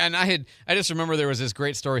 Okay, and I just remember there was this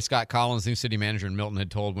great story Scott Collins, new city manager in Milton,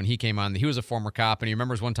 had told when he came on. He was a former cop, and he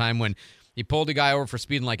remembers one time when he pulled a guy over for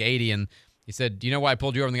speeding like 80, and he said, do you know why I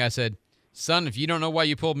pulled you over? And the guy said, son, if you don't know why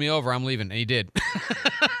you pulled me over, I'm leaving. And he did.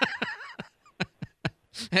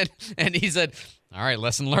 and he said, all right,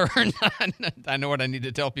 lesson learned. I know what I need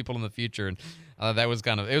to tell people in the future. And that was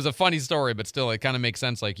it was a funny story, but still, it kind of makes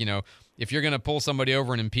sense. Like, if you're going to pull somebody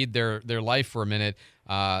over and impede their life for a minute,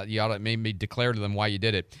 you ought to maybe declare to them why you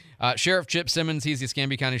did it. Sheriff Chip Simmons, he's the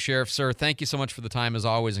Escambia County Sheriff. Sir, thank you so much for the time, as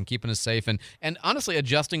always, and keeping us safe and honestly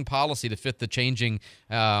adjusting policy to fit the changing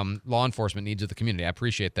law enforcement needs of the community. I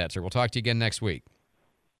appreciate that, sir. We'll talk to you again next week.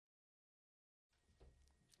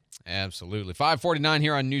 Absolutely. 549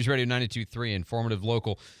 here on News Radio 92.3, informative,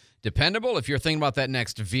 local, dependable. If you're thinking about that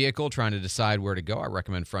next vehicle, trying to decide where to go, I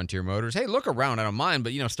recommend Frontier Motors. Hey, look around. I don't mind,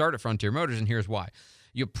 but, start at Frontier Motors, and here's why.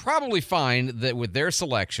 You'll probably find that with their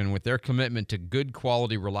selection, with their commitment to good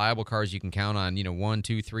quality, reliable cars you can count on, 1,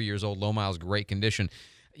 2, 3 years old, low miles, great condition,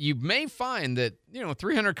 you may find that,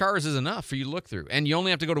 300 cars is enough for you to look through, and you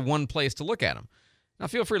only have to go to one place to look at them. Now,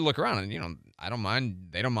 feel free to look around, and, I don't mind,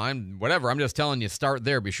 they don't mind, whatever. I'm just telling you, start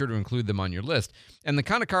there. Be sure to include them on your list. And the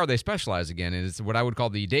kind of car they specialize, again, is what I would call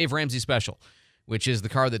the Dave Ramsey Special, which is the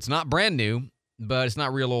car that's not brand new, but it's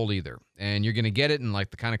not real old either. And you're going to get it in, like,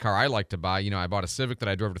 the kind of car I like to buy. I bought a Civic that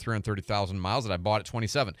I drove to 330,000 miles that I bought at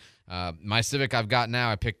 27. My Civic I've got now,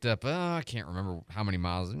 I picked up, I can't remember how many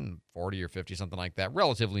miles, 40 or 50, something like that,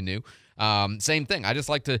 relatively new. Same thing. I just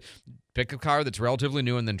like to pick a car that's relatively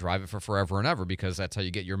new and then drive it for forever and ever, because that's how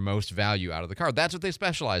you get your most value out of the car. That's what they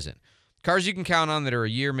specialize in. Cars you can count on that are a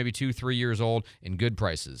year, maybe 2, 3 years old, in good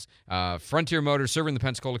prices. Frontier Motors, serving the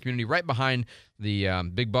Pensacola community right behind the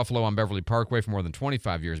Big Buffalo on Beverly Parkway for more than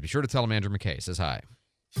 25 years. Be sure to tell them Andrew McKay says hi.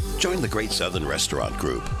 Join the Great Southern Restaurant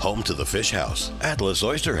Group, home to the Fish House, Atlas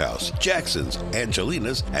Oyster House, Jackson's,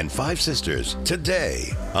 Angelina's, and Five Sisters,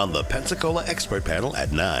 today on the Pensacola Expert Panel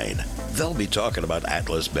at 9. They'll be talking about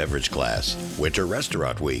Atlas Beverage Class, Winter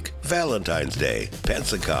Restaurant Week, Valentine's Day,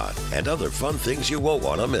 Pensacon, and other fun things you won't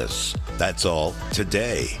want to miss. That's all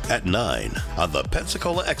today at 9 on the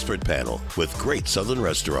Pensacola Expert Panel with Great Southern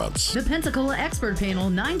Restaurants. The Pensacola Expert Panel,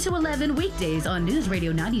 9 to 11 weekdays on News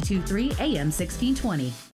Radio 92.3 AM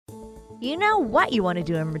 1620. You know what you want to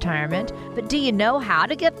do in retirement, but do you know how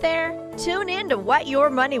to get there? Tune in to What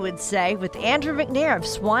Your Money Would Say with Andrew McNair of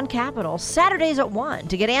Swan Capital, Saturdays at 1,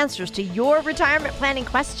 to get answers to your retirement planning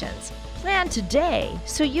questions. Plan today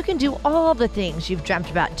so you can do all the things you've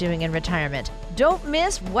dreamt about doing in retirement. Don't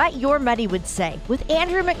miss What Your Money Would Say with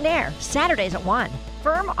Andrew McNair, Saturdays at 1.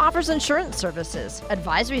 Firm offers insurance services.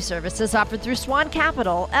 Advisory services offered through Swan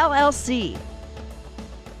Capital, LLC.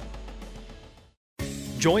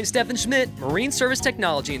 Join Stephen Schmidt, Marine Service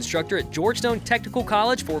Technology Instructor at Georgetown Technical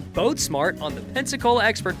College, for Boat Smart on the Pensacola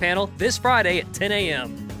Expert Panel this Friday at 10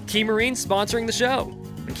 a.m. Key Marine's sponsoring the show.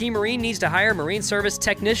 When Key Marine needs to hire Marine Service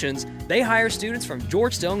technicians, they hire students from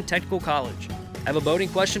Georgetown Technical College. Have a boating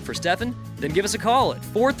question for Stephen? Then give us a call at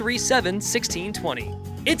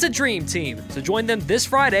 437-1620. It's a dream team, so join them this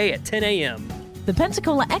Friday at 10 a.m. The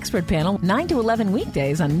Pensacola Expert Panel, 9 to 11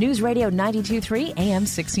 weekdays on News Radio 92.3 AM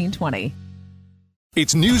 1620.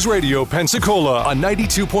 It's News Radio Pensacola on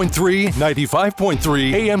 92.3,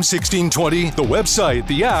 95.3, AM 1620, the website,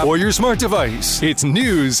 the app, or your smart device. It's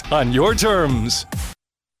news on your terms.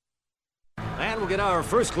 And we'll get our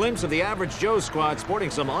first glimpse of the Average Joe squad sporting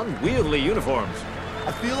some unwieldy uniforms.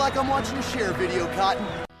 I feel like I'm watching a Cher video, Cotton.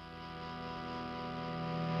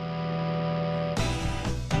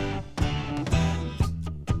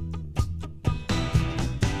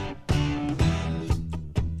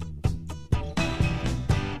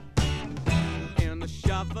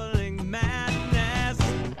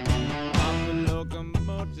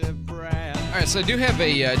 So I do have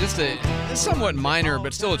a somewhat minor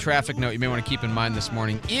but still a traffic note you may want to keep in mind this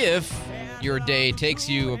morning. If your day takes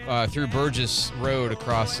you through Burgess Road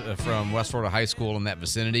across from West Florida High School in that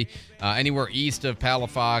vicinity, anywhere east of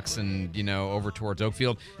Palafox and over towards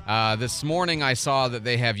Oakfield, this morning I saw that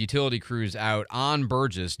they have utility crews out on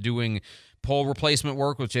Burgess doing pole replacement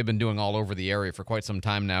work, which they've been doing all over the area for quite some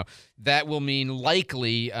time now. That will mean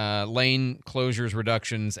likely lane closures,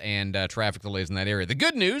 reductions, and traffic delays in that area. The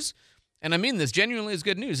good news, and I mean this genuinely is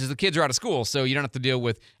good news, is the kids are out of school, so you don't have to deal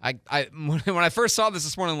with... When I first saw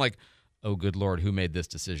this morning, I'm like, oh, good Lord, who made this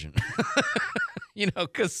decision?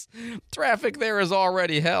 Because traffic there is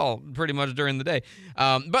already hell pretty much during the day.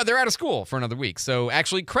 But they're out of school for another week, so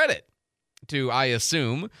actually credit to, I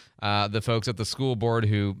assume, the folks at the school board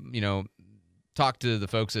who, talked to the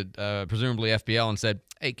folks at presumably FPL and said,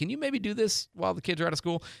 hey, can you maybe do this while the kids are out of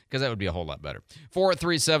school? Because that would be a whole lot better.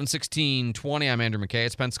 437-1620. I'm Andrew McKay.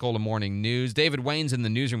 It's Pensacola Morning News. David Wayne's in the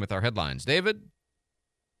newsroom with our headlines. David?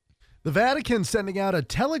 The Vatican sending out a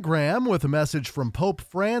telegram with a message from Pope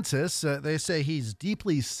Francis. They say he's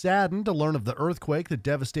deeply saddened to learn of the earthquake that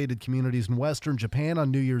devastated communities in western Japan on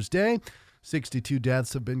New Year's Day. 62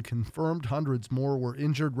 deaths have been confirmed. Hundreds more were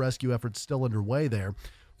injured. Rescue efforts still underway there.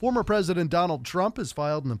 Former President Donald Trump has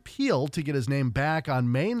filed an appeal to get his name back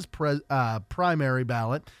on Maine's primary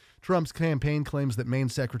ballot. Trump's campaign claims that Maine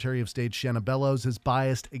Secretary of State Shanna Bellows is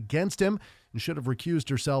biased against him and should have recused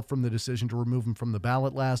herself from the decision to remove him from the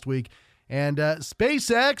ballot last week. And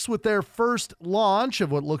SpaceX, with their first launch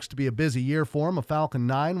of what looks to be a busy year for them, a Falcon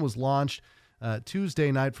 9 was launched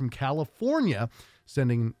Tuesday night from California,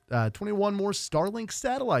 sending 21 more Starlink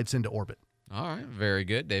satellites into orbit. All right, very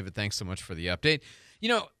good. David, thanks so much for the update. You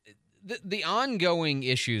know, the ongoing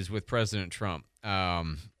issues with President Trump,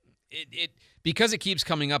 because it keeps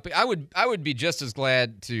coming up, I would be just as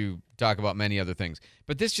glad to talk about many other things,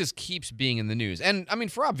 but this just keeps being in the news. And, I mean,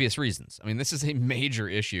 for obvious reasons. I mean, this is a major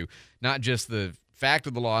issue, not just the fact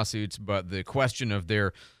of the lawsuits, but the question of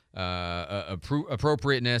their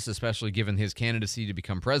appropriateness, especially given his candidacy to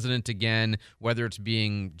become president again, whether it's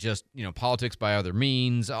being just, politics by other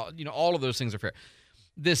means, all of those things are fair.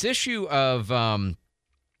 This issue of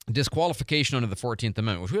disqualification under the 14th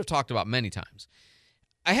Amendment, which we have talked about many times.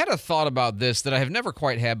 I had a thought about this that I have never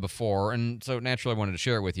quite had before, and so naturally I wanted to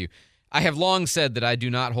share it with you. I have long said that I do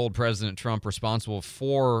not hold President Trump responsible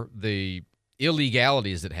for the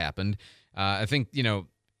illegalities that happened. I think,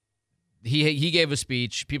 he gave a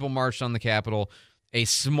speech. People marched on the Capitol. A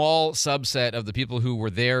small subset of the people who were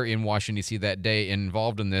there in Washington, D.C. that day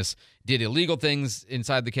involved in this did illegal things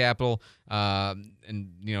inside the Capitol, and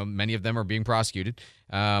many of them are being prosecuted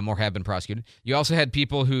or have been prosecuted. You also had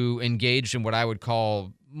people who engaged in what I would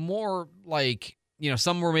call more like,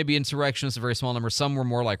 some were maybe insurrectionists, a very small number. Some were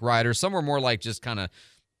more like rioters. Some were more like just kind of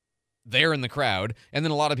there in the crowd. And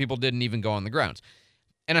then a lot of people didn't even go on the grounds.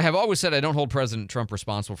 And I have always said I don't hold President Trump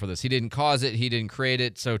responsible for this. He didn't cause it. He didn't create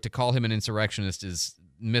it. So to call him an insurrectionist is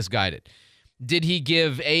misguided. Did he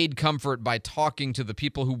give aid comfort by talking to the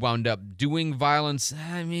people who wound up doing violence?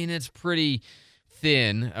 I mean, it's pretty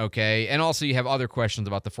thin, okay? And also you have other questions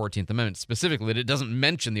about the 14th Amendment, specifically that it doesn't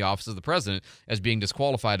mention the office of the president as being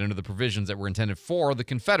disqualified under the provisions that were intended for the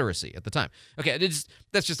Confederacy at the time. Okay,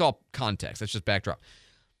 that's just all context. That's just backdrop.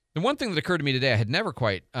 The one thing that occurred to me today I had never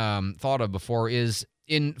quite thought of before is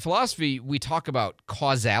in philosophy, we talk about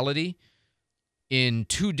causality in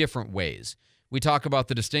two different ways. We talk about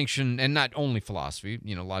the distinction, and not only philosophy,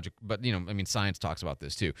 logic, but, science talks about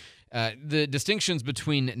this too. The distinctions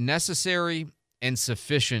between necessary and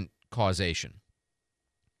sufficient causation.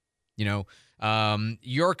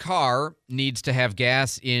 Your car needs to have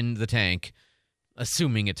gas in the tank,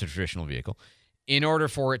 assuming it's a traditional vehicle, in order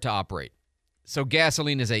for it to operate. So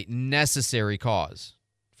gasoline is a necessary cause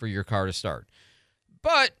for your car to start.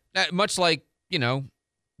 But much like, the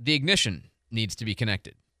ignition needs to be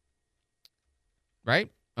connected. Right?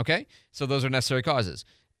 Okay? So those are necessary causes.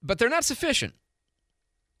 But they're not sufficient.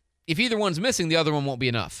 If either one's missing, the other one won't be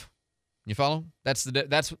enough. You follow? That's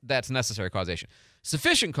necessary causation.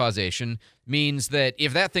 Sufficient causation means that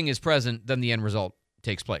if that thing is present, then the end result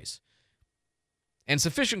takes place. And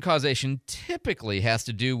sufficient causation typically has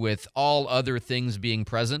to do with all other things being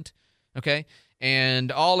present, okay?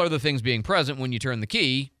 And all other things being present, when you turn the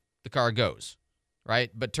key, the car goes, right?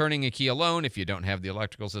 But turning a key alone, if you don't have the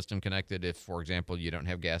electrical system connected, if, for example, you don't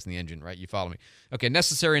have gas in the engine, right? You follow me? Okay,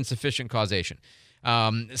 necessary and sufficient causation.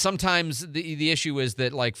 Sometimes the issue is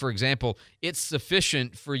that, like, for example, it's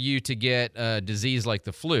sufficient for you to get a disease like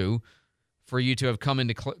the flu for you to have come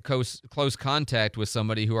into close contact with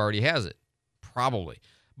somebody who already has it. Probably.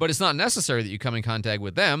 But it's not necessary that you come in contact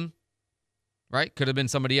with them, right? Could have been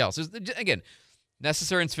somebody else. Again,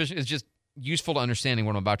 necessary and sufficient is just useful to understanding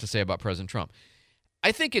what I'm about to say about President Trump.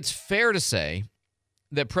 I think it's fair to say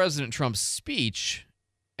that President Trump's speech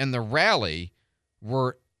and the rally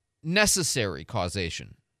were necessary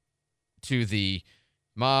causation to the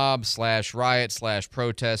mob / riot /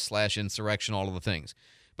 protest / insurrection, all of the things.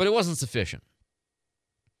 But it wasn't sufficient.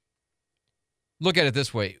 Look at it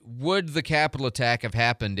this way. Would the Capitol attack have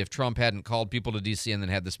happened if Trump hadn't called people to D.C. and then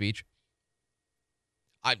had the speech?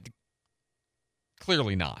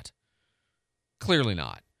 Clearly not. Clearly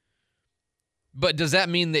not. But does that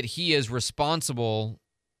mean that he is responsible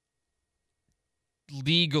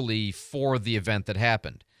legally for the event that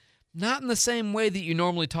happened? Not in the same way that you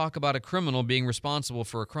normally talk about a criminal being responsible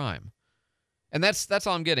for a crime. And that's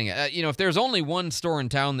all I'm getting at. If there's only one store in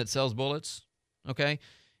town that sells bullets, okay,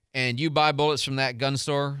 and you buy bullets from that gun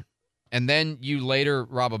store, and then you later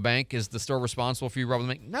rob a bank, is the store responsible for you robbing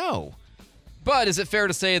the bank? No. But is it fair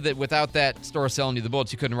to say that without that store selling you the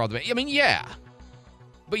bullets, you couldn't rob the bank? I mean, yeah.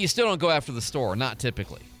 But you still don't go after the store, not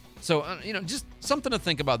typically. So, just something to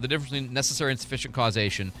think about, the difference between necessary and sufficient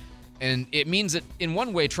causation And it means that in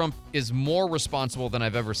one way, Trump is more responsible than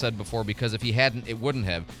I've ever said before, because if he hadn't, it wouldn't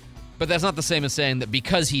have. But that's not the same as saying that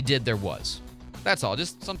because he did, there was. That's all.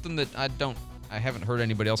 Just something that I haven't heard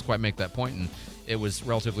anybody else quite make that point, and it was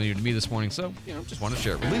relatively new to me this morning, so, just wanted to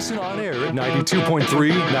share it with you. Listen on air at 92.3,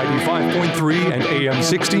 95.3, and AM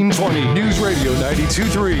 1620. News Radio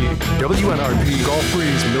 92.3, WNRP Gulf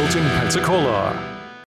Breeze, Milton, Pensacola.